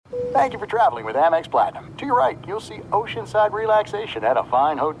Thank you for traveling with Amex Platinum. To your right, you'll see oceanside relaxation at a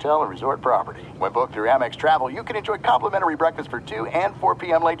fine hotel and resort property. When booked through Amex Travel, you can enjoy complimentary breakfast for 2 and 4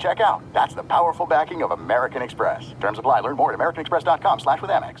 p.m. late checkout. That's the powerful backing of American Express. Terms apply. Learn more at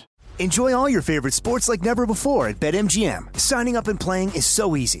americanexpress.com/withAmex. Enjoy all your favorite sports like never before at BetMGM. Signing up and playing is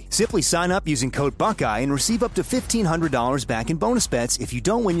so easy. Simply sign up using code Buckeye and receive up to $1,500 back in bonus bets if you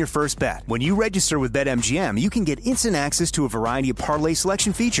don't win your first bet. When you register with BetMGM, you can get instant access to a variety of parlay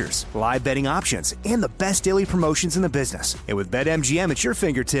selection features, live betting options, and the best daily promotions in the business. And with BetMGM at your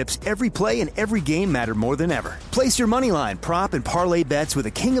fingertips, every play and every game matter more than ever. Place your moneyline, prop, and parlay bets with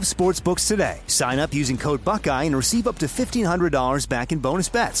the king of sportsbooks today. Sign up using code Buckeye and receive up to $1,500 back in bonus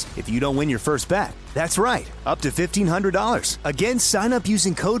bets if you don't win your first bet. That's right, up to $1,500. Again, sign up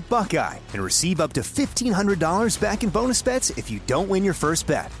using code Buckeye and receive up to $1,500 back in bonus bets if you don't win your first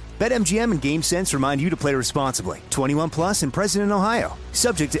bet. BetMGM and GameSense remind you to play responsibly. 21 plus and present in Ohio.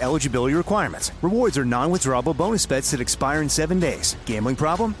 Subject to eligibility requirements. Rewards are non-withdrawable bonus bets that expire in 7 days. Gambling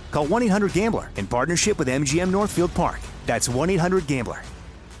problem? Call 1-800-GAMBLER in partnership with MGM Northfield Park. That's 1-800-GAMBLER.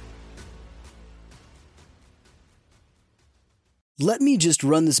 "Let me just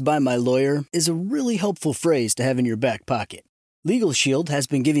run this by my lawyer" is a really helpful phrase to have in your back pocket. Legal Shield has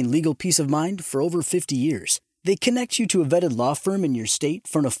been giving legal peace of mind for over 50 years. They connect you to a vetted law firm in your state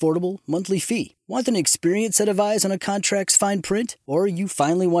for an affordable monthly fee. Want an experienced set of eyes on a contract's fine print? Or you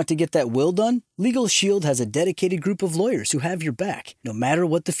finally want to get that will done? Legal Shield has a dedicated group of lawyers who have your back, no matter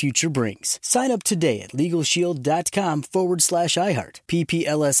what the future brings. Sign up today at LegalShield.com/iHeart.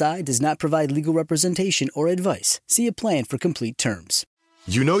 PPLSI does not provide legal representation or advice. See a plan for complete terms.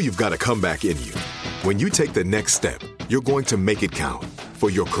 You know you've got a comeback in you. When you take the next step, you're going to make it count. For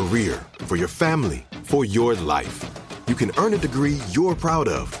your career, for your family, for your life. You can earn a degree you're proud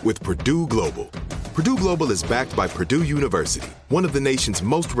of with Purdue Global. Purdue Global is backed by Purdue University, one of the nation's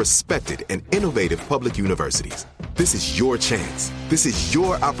most respected and innovative public universities. This is your chance. This is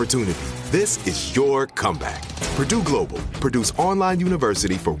your opportunity. This is your comeback. Purdue Global, Purdue's online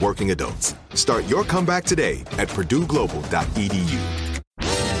university for working adults. Start your comeback today at purdueglobal.edu.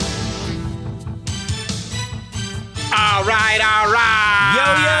 All right.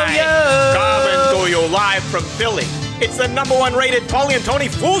 Yo. Coming to you live from Philly. It's the #1 rated Paulie and Tony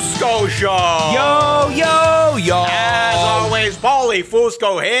Fusco show. Yo. As always, Paulie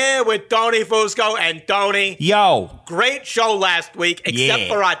Fusco here with Tony Fusco. And Tony. Yo. Great show last week, except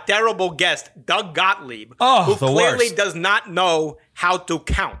for our terrible guest, Doug Gottlieb, who the clearly worst. does not know how to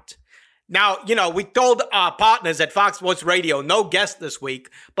count. Now, we told our partners at Fox Sports Radio, no guest this week,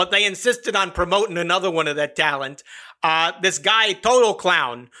 but they insisted on promoting another one of their talent. This guy, Total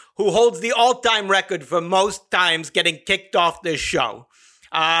Clown, who holds the all-time record for most times getting kicked off this show.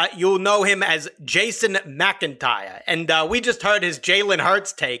 You'll know him as Jason McIntyre. And we just heard his Jalen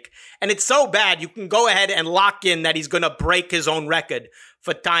Hurts take. And it's so bad, you can go ahead and lock in that he's going to break his own record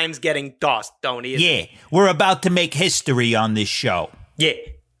for times getting tossed, Tony. Yeah, we're about to make history on this show. Yeah.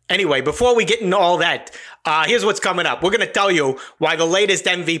 Anyway, before we get into all that, here's what's coming up. We're going to tell you why the latest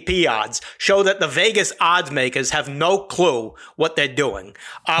MVP odds show that the Vegas odds makers have no clue what they're doing.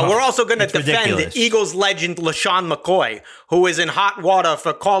 We're also going to defend ridiculous. Eagles legend LaShawn McCoy, who is in hot water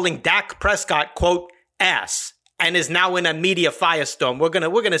for calling Dak Prescott, quote, ass, and is now in a media firestorm. We're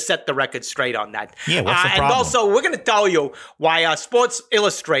gonna set the record straight on that. Yeah, what's the problem? And also, we're gonna tell you why Sports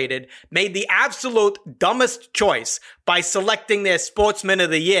Illustrated made the absolute dumbest choice by selecting their Sportsman of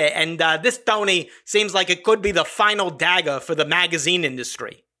the Year. And this, Tony, seems like it could be the final dagger for the magazine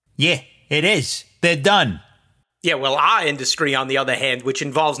industry. Yeah, it is. They're done. Yeah, well, our industry, on the other hand, which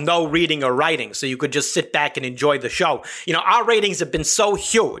involves no reading or writing, so you could just sit back and enjoy the show. Our ratings have been so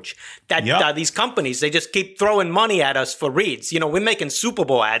huge that these companies, they just keep throwing money at us for reads. We're making Super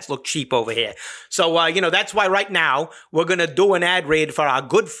Bowl ads look cheap over here. So, that's why right now we're going to do an ad read for our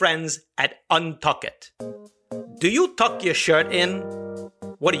good friends at Untuck It. Do you tuck your shirt in?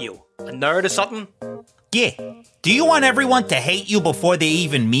 What are you, a nerd or something? Yeah. Do you want everyone to hate you before they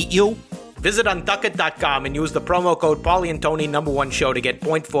even meet you? Visit untuckit.com and use the promo code Paulie and Tony #1 show to get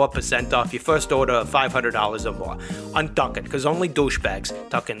 0.4% off your first order of $500 or more. Untuck it, because only douchebags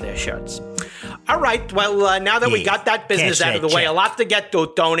tuck in their shirts. All right, well, now that we got that business out of the way, a lot to get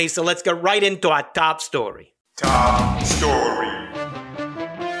to, Tony, so let's get right into our top story. Top story.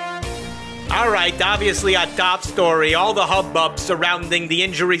 All right, obviously our top story, all the hubbub surrounding the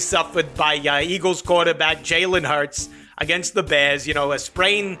injury suffered by Eagles quarterback Jalen Hurts against the Bears, a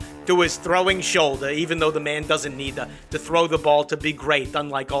sprain to his throwing shoulder, even though the man doesn't need to throw the ball to be great,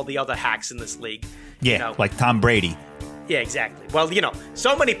 unlike all the other hacks in this league. Yeah, like Tom Brady. Yeah, exactly. Well,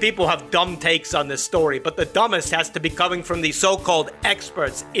 so many people have dumb takes on this story, but the dumbest has to be coming from the so-called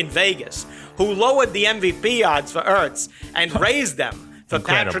experts in Vegas who lowered the MVP odds for Ertz and raised them for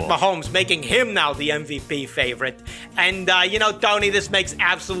Patrick Mahomes, making him now the MVP favorite. And, Tony, this makes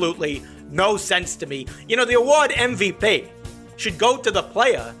absolutely no sense to me. The award MVP should go to the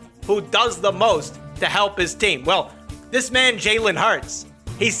player who does the most to help his team. Well, this man, Jalen Hurts,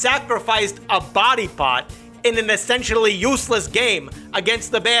 he sacrificed a body part in an essentially useless game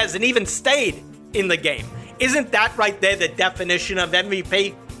against the Bears and even stayed in the game. Isn't that right there the definition of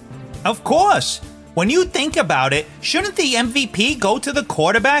MVP? Of course. When you think about it, shouldn't the MVP go to the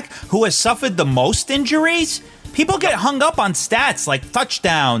quarterback who has suffered the most injuries? People get hung up on stats like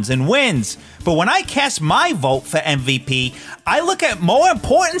touchdowns and wins, but when I cast my vote for MVP, I look at more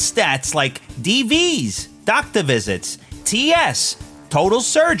important stats like DVs, doctor visits, TS, total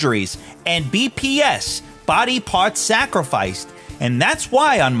surgeries, and BPS, body parts sacrificed. And that's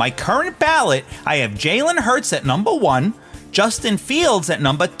why on my current ballot, I have Jalen Hurts at number 1, Justin Fields at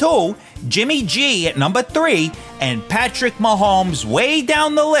number 2, Jimmy G at number 3, and Patrick Mahomes way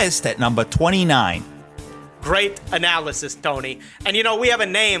down the list at number 29. Great analysis, Tony. And we have a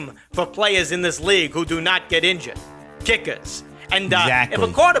name for players in this league who do not get injured. Kickers. And exactly. If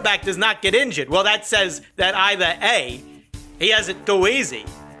a quarterback does not get injured, well, that says that either A, he has it too easy,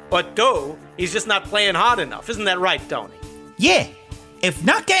 or 2, he's just not playing hard enough. Isn't that right, Tony? Yeah. If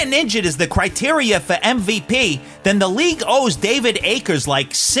not getting injured is the criteria for MVP, then the league owes David Akers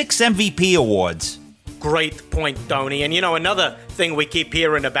like 6 MVP awards. Great point, Tony. And another thing we keep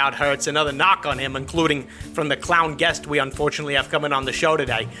hearing about Hurts, another knock on him, including from the clown guest we unfortunately have coming on the show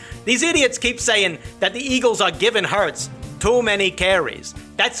today. These idiots keep saying that the Eagles are giving Hurts too many carries.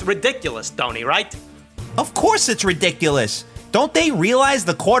 That's ridiculous, Tony, right? Of course it's ridiculous. Don't they realize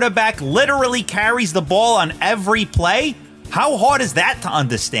the quarterback literally carries the ball on every play? How hard is that to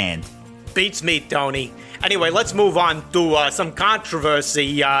understand? Beats me, Tony. Anyway, let's move on to some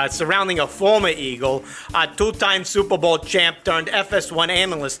controversy surrounding a former Eagle, two-time Super Bowl champ turned FS1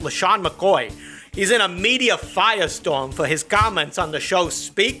 analyst, LeSean McCoy. He's in a media firestorm for his comments on the show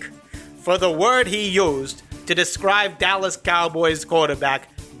Speak, for the word he used to describe Dallas Cowboys quarterback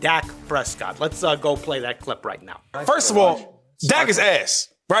Dak Prescott. Let's go play that clip right now. First of all, Dak is ass,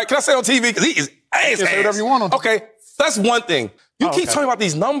 right? Can I say on TV? Because he is ass. You can say whatever you want on TV. Okay, that's one thing. You keep talking about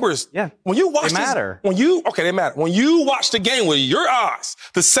these numbers. Yeah. When you watch they matter. They matter. When you watch the game with your eyes,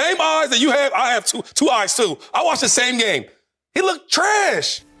 the same eyes that you have, I have two eyes too. I watched the same game. He looked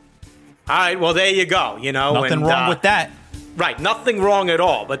trash. All right, well, there you go. Nothing wrong with that. Right, nothing wrong at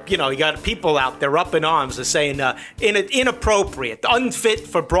all. But, you got people out there up in arms are saying inappropriate, unfit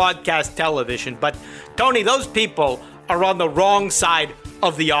for broadcast television. But, Tony, those people are on the wrong side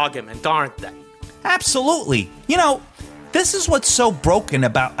of the argument, aren't they? Absolutely. This is what's so broken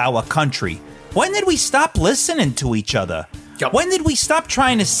about our country. When did we stop listening to each other? Yep. When did we stop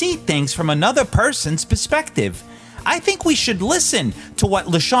trying to see things from another person's perspective? I think we should listen to what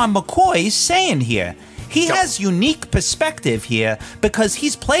LeSean McCoy is saying here. He has unique perspective here because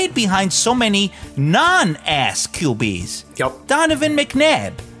he's played behind so many non-ass QBs. Yep. Donovan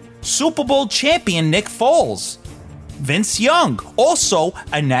McNabb, Super Bowl champion Nick Foles, Vince Young, also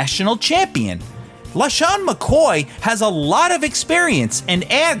a national champion. LeSean McCoy has a lot of experience and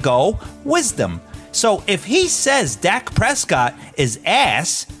ergo wisdom. So if he says Dak Prescott is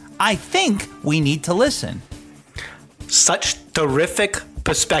ass, I think we need to listen. Such terrific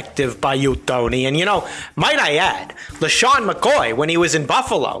perspective by you, Tony. And might I add, LeSean McCoy, when he was in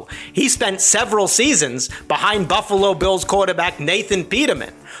Buffalo, he spent several seasons behind Buffalo Bills quarterback Nathan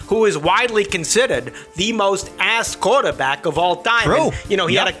Peterman, who is widely considered the most ass quarterback of all time. True. And,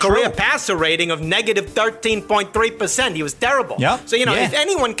 he had a career passer rating of negative 13.3%. He was terrible. Yep. So, if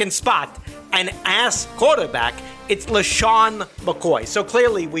anyone can spot an ass quarterback, it's LeSean McCoy. So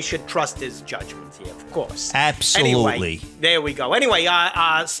clearly we should trust his judgment here, of course. Absolutely. Anyway, there we go. Anyway,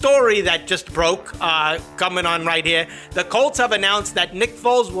 story that just broke, coming on right here. The Colts have announced that Nick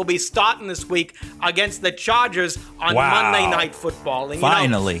Foles will be starting this week against the Chargers on Monday Night Football. And,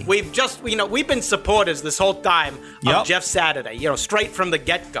 finally. We've been supporters this whole time of Jeff Saturday, straight from the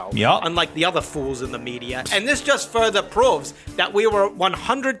get-go, unlike the other fools in the media. And this just further proves that we were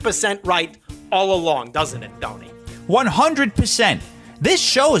 100% right all along, doesn't it, Tony? 100%. This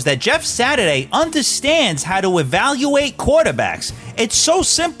shows that Jeff Saturday understands how to evaluate quarterbacks. It's so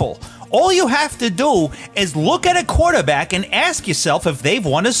simple. All you have to do is look at a quarterback and ask yourself if they've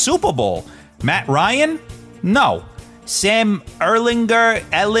won a Super Bowl. Matt Ryan? No. Sam Erlinger,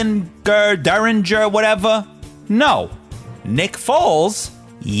 Derringer, whatever? No. Nick Foles?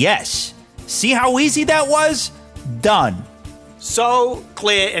 Yes. See how easy that was? Done. So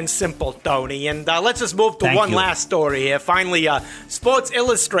clear and simple, Tony. And let's just move to one last story here. Finally, Sports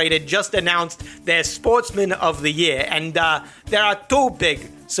Illustrated just announced their Sportsman of the Year. And there are two big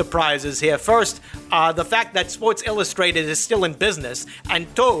surprises here. First, the fact that Sports Illustrated is still in business.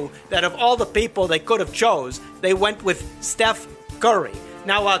 And two, that of all the people they could have chose, they went with Steph Curry.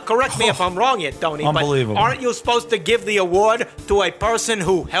 Now, correct me if I'm wrong here, Tony, but aren't you supposed to give the award to a person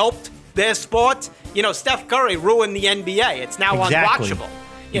who helped their sport? You know, Steph Curry ruined the NBA. It's now unwatchable.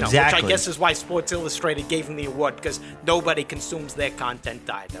 Which I guess is why Sports Illustrated gave him the award, because nobody consumes their content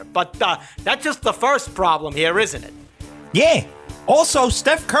either. But that's just the first problem here, isn't it? Yeah. Also,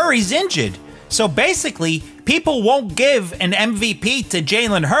 Steph Curry's injured. So basically, people won't give an MVP to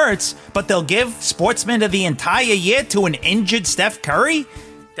Jalen Hurts, but they'll give Sportsman of the entire year to an injured Steph Curry?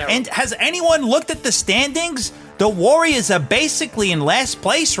 Terrible. And has anyone looked at the standings? The Warriors are basically in last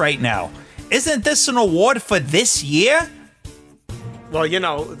place right now. Isn't this an award for this year? Well, you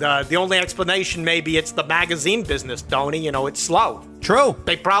know, the only explanation maybe it's the magazine business, Tony. You know, it's slow. True.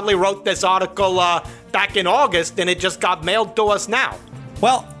 They probably wrote this article back in August, and it just got mailed to us now.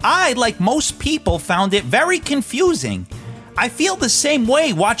 Well, I, like most people, found it very confusing. I feel the same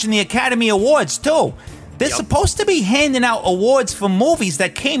way watching the Academy Awards, too. They're supposed to be handing out awards for movies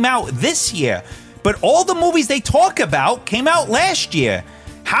that came out this year, but all the movies they talk about came out last year.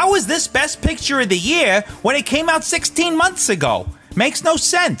 How is this Best Picture of the Year when it came out 16 months ago? Makes no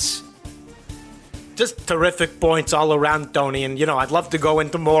sense. Just terrific points all around, Tony. And, you know, I'd love to go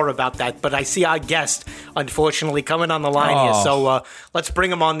into more about that, but I see our guest, unfortunately, coming on the line here. So let's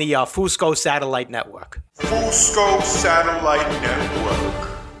bring him on the Fusco Satellite Network. Fusco Satellite Network.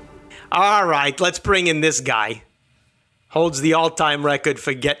 All right, let's bring in this guy. Holds the all-time record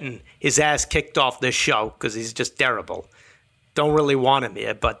for getting his ass kicked off this show because he's just terrible. Don't really want him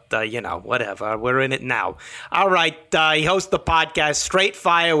here, but, you know, whatever. We're in it now. All right, he hosts the podcast Straight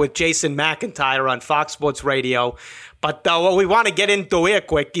Fire with Jason McIntyre on Fox Sports Radio. But what we want to get into here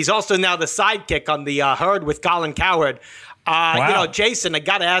quick, he's also now the sidekick on the Herd with Colin Cowherd. Wow. You know, Jason, I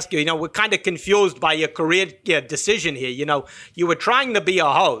got to ask you, you know, we're kind of confused by your career decision here. You know, you were trying to be a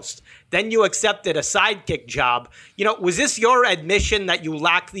host. Then you accepted a sidekick job. You know, was this your admission that you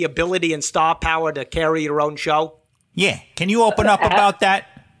lack the ability and star power to carry your own show? Yeah. Can you open up about that?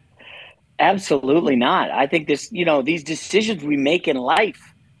 Absolutely not. I think these decisions we make in life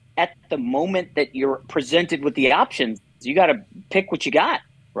at the moment that you're presented with the options, you got to pick what you got,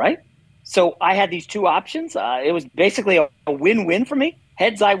 right? So I had these two options. It was basically a win-win for me.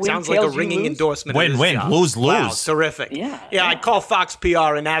 Heads, I win. Sounds tails, like a ringing endorsement. Win-win, lose-lose. Wow, terrific. Yeah, I'd call Fox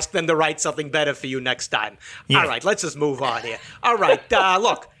PR and ask them to write something better for you next time. Yeah. All right, let's just move on here. All right,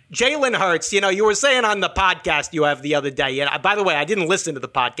 look. Jalen Hurts, you know, you were saying on the podcast you have the other day, and by the way, I didn't listen to the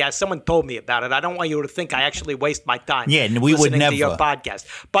podcast. Someone told me about it. I don't want you to think I actually waste my time. Yeah, we would never. To your podcast.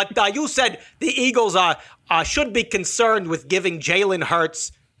 But you said the Eagles should be concerned with giving Jalen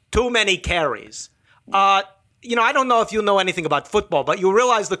Hurts too many carries. You know, I don't know if you know anything about football, but you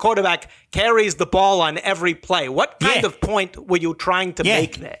realize the quarterback carries the ball on every play. What kind of point were you trying to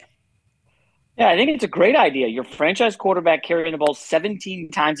make there? Yeah, I think it's a great idea. Your franchise quarterback carrying the ball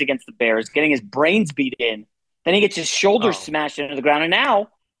 17 times against the Bears, getting his brains beat in. Then he gets his shoulder smashed into the ground. And now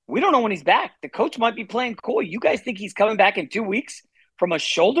we don't know when he's back. The coach might be playing coy. You guys think he's coming back in 2 weeks from a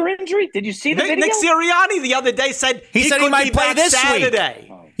shoulder injury? Did you see the video? Nick Sirianni the other day said he might play this Saturday.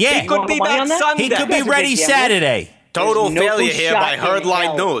 Week. Yeah. He could be back Sunday. He could be ready Saturday. Total failure here by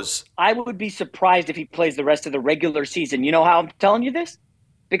Herdline News. I would be surprised if he plays the rest of the regular season. You know how I'm telling you this?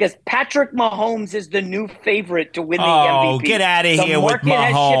 Because Patrick Mahomes is the new favorite to win the MVP. Oh, get out of here with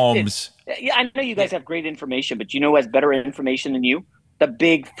Mahomes. Yeah, I know you guys have great information, but you know who has better information than you? The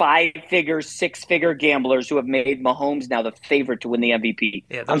big 5-figure, 6-figure gamblers who have made Mahomes now the favorite to win the MVP.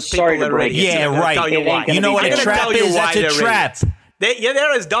 Yeah, I'm sorry to break it. Yeah, right. You know what a trap is? That's a trap.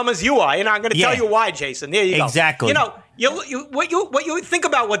 They're as dumb as you are, and I'm going to tell you why, Jason. There you go. Exactly. You know, what you think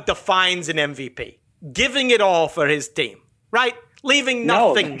about what defines an MVP: giving it all for his team, right? Leaving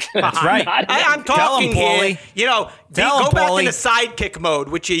nothing behind. That's right. I'm talking here, you know, go back into sidekick mode,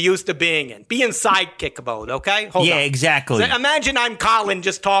 which you're used to being in. Be in sidekick mode, okay? Hold on. Exactly. So imagine I'm Colin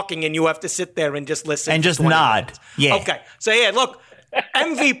just talking and you have to sit there and just listen. And just nod. Minutes. Yeah. Okay. So here, look,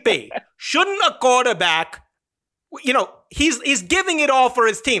 MVP. Shouldn't a quarterback, you know, he's giving it all for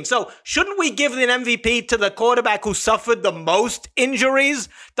his team. So shouldn't we give an MVP to the quarterback who suffered the most injuries?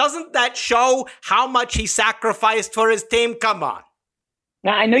 Doesn't that show how much he sacrificed for his team? Come on.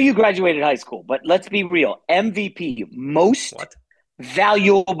 Now, I know you graduated high school, but let's be real. MVP, most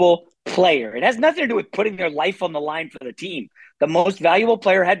valuable player. It has nothing to do with putting their life on the line for the team. The most valuable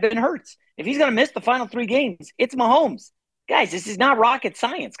player had been Hurts. If he's going to miss the final 3 games, it's Mahomes. Guys, this is not rocket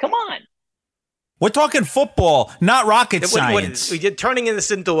science. Come on. We're talking football, not rocket science. You're turning this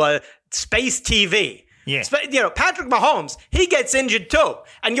into a space TV. Yeah. Patrick Mahomes, he gets injured too.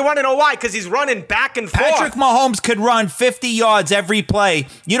 And you want to know why? Because he's running back and forth. Patrick Mahomes could run 50 yards every play.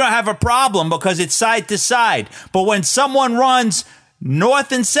 You don't have a problem because it's side to side. But when someone runs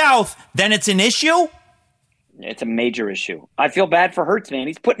north and south, then it's an issue? It's a major issue. I feel bad for Hurts, man.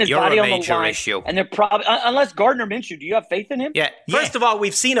 He's putting his body on the line. Issue. And they're probably, unless Gardner Minshew, do you have faith in him? Yeah. First of all,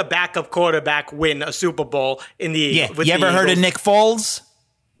 we've seen a backup quarterback win a Super Bowl in the You ever heard of Nick Foles?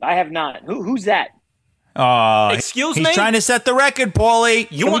 I have not. Who's that? Excuse me? He's trying to set the record, Paulie.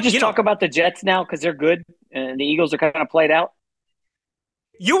 Can we just talk about the Jets now because they're good and the Eagles are kind of played out?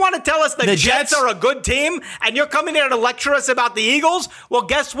 You want to tell us the Jets are a good team and you're coming here to lecture us about the Eagles? Well,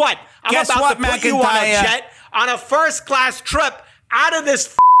 guess what? I'm about to put you on a jet on a first-class trip out of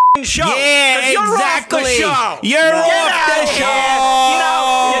this show. Yeah, you're exactly. Off the show. You're off the show.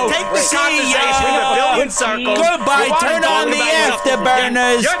 You take the conversation in a billion circles. Goodbye. Turn on the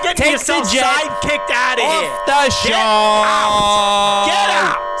afterburners. You're getting Take yourself the jet sidekicked out of here. off the show. Get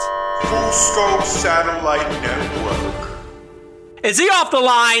out. Full Scope Satellite Network. Is he off the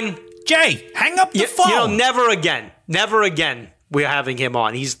line? Jay, hang up the phone. Never again. Never again we're having him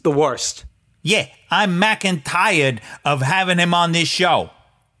on. He's the worst. Yeah, I'm tired of having him on this show.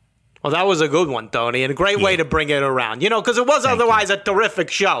 Well, that was a good one, Tony, and a great way to bring it around. Because it was otherwise a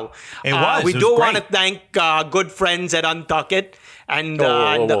terrific show. It was. We It do was want to great. thank good friends at Untuck It. And,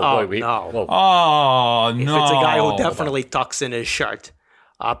 no. If it's a guy who definitely tucks in his shirt.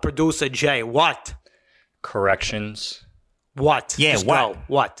 Producer Jay, what? Corrections. What? Yeah, Just what? go.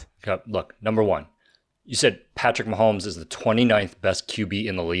 What? Look, number one, you said Patrick Mahomes is the 29th best QB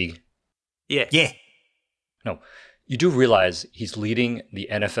in the league. Yeah. Yeah. No, you do realize he's leading the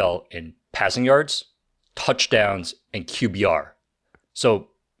NFL in passing yards, touchdowns, and QBR. So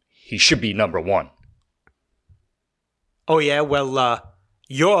he should be number 1. Oh, yeah? Well,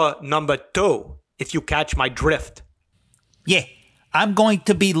 you're number 2, if you catch my drift. Yeah, I'm going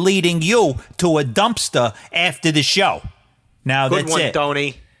to be leading you to a dumpster after the show. Now, Good that's one, it.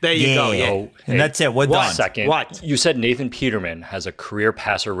 Tony. There you go. Yeah. Oh, And that's it. We're done. Second, What? You said Nathan Peterman has a career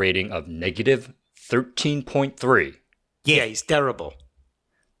passer rating of negative 13.3. Yeah, he's terrible.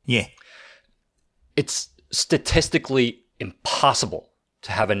 Yeah. It's statistically impossible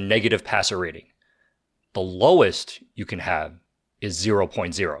to have a negative passer rating. The lowest you can have is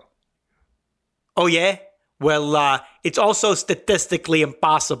 0.0. Oh, yeah? Well, it's also statistically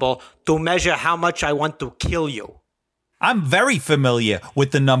impossible to measure how much I want to kill you. I'm very familiar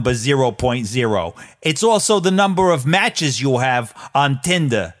with the number 0.0. It's also the number of matches you'll have on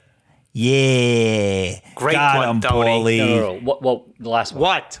Tinder. Yeah. Great Got one, him, Tony. Paulie. No. Well, the last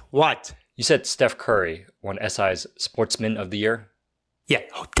one. What? You said Steph Curry won SI's Sportsman of the Year. Yeah,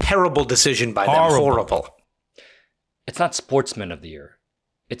 terrible decision by them. Horrible. It's not Sportsman of the Year.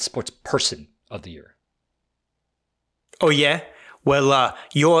 It's Sportsperson of the Year. Oh, yeah? Well,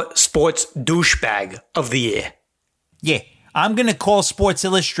 you're Sports Douchebag of the Year. Yeah. I'm going to call Sports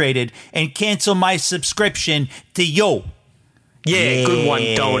Illustrated and cancel my subscription to you. Yeah, good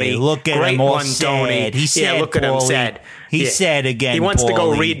one, Tony. Look at Great him all one, sad. Tony. He's sad, look at him Paulie. sad. He's sad again, He wants to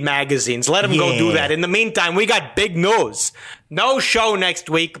go Paulie. read magazines. Let him go do Yeah. that. In the meantime, we got big news. No show next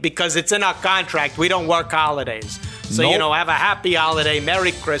week because it's in our contract. We don't work holidays. So, Nope. have a happy holiday,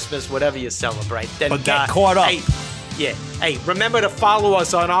 Merry Christmas, whatever you celebrate. And, But get caught up. Hey, remember to follow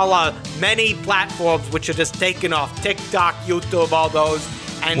us on all our many platforms, which are just taking off. TikTok, YouTube, all those.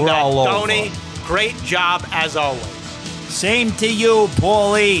 And We're all Tony, over. great job as always. Same to you,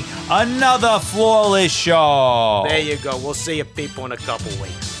 Paulie. Another flawless show. There you go. We'll see you people in a couple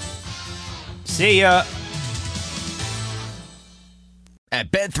weeks. See ya. At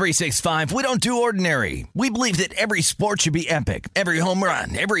Bet365, we don't do ordinary. We believe that every sport should be epic. Every home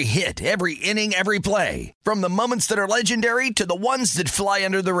run, every hit, every inning, every play. From the moments that are legendary to the ones that fly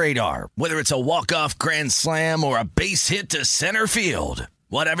under the radar. Whether it's a walk-off grand slam or a base hit to center field.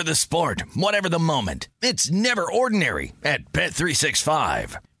 Whatever the sport, whatever the moment. It's never ordinary at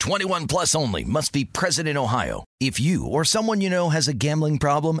Bet365. 21 plus only. Must be present in Ohio. If you or someone you know has a gambling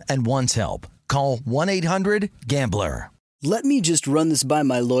problem and wants help, call 1-800-GAMBLER. Let me just run this by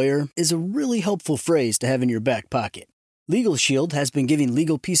my lawyer is a really helpful phrase to have in your back pocket. Legal Shield has been giving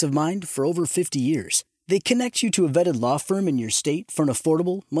legal peace of mind for over 50 years. They connect you to a vetted law firm in your state for an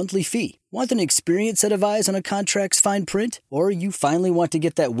affordable monthly fee. Want an experienced set of eyes on a contract's fine print? Or you finally want to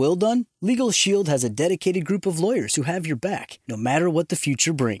get that will done? Legal Shield has a dedicated group of lawyers who have your back, no matter what the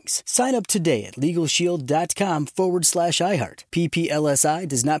future brings. Sign up today at LegalShield.com/iHeart. PPLSI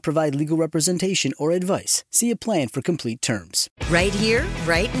does not provide legal representation or advice. See a plan for complete terms. Right here,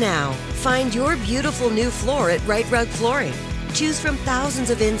 right now. Find your beautiful new floor at Right Rug Flooring. Choose from thousands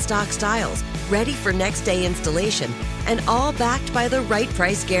of in-stock styles, ready for next day installation, and all backed by the right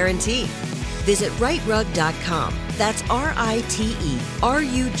price guarantee. Visit rightrug.com. That's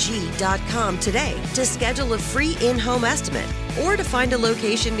RITERUG.com today to schedule a free in-home estimate or to find a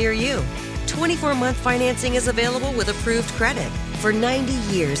location near you. 24-month financing is available with approved credit. For 90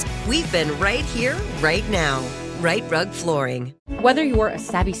 years, we've been right here, right now. Right Rug Flooring. Whether you're a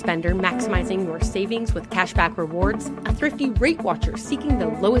savvy spender maximizing your savings with cashback rewards, a thrifty rate watcher seeking the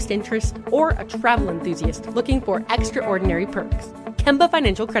lowest interest, or a travel enthusiast looking for extraordinary perks, Kemba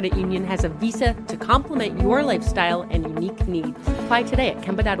Financial Credit Union has a visa to complement your lifestyle and unique needs. Apply today at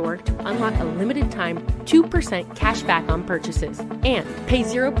Kemba.org to unlock a limited-time 2% cash back on purchases and pay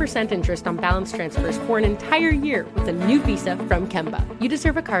 0% interest on balance transfers for an entire year with a new visa from Kemba. You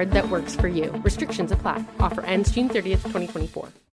deserve a card that works for you. Restrictions apply. Offer ends June 30th, 2024.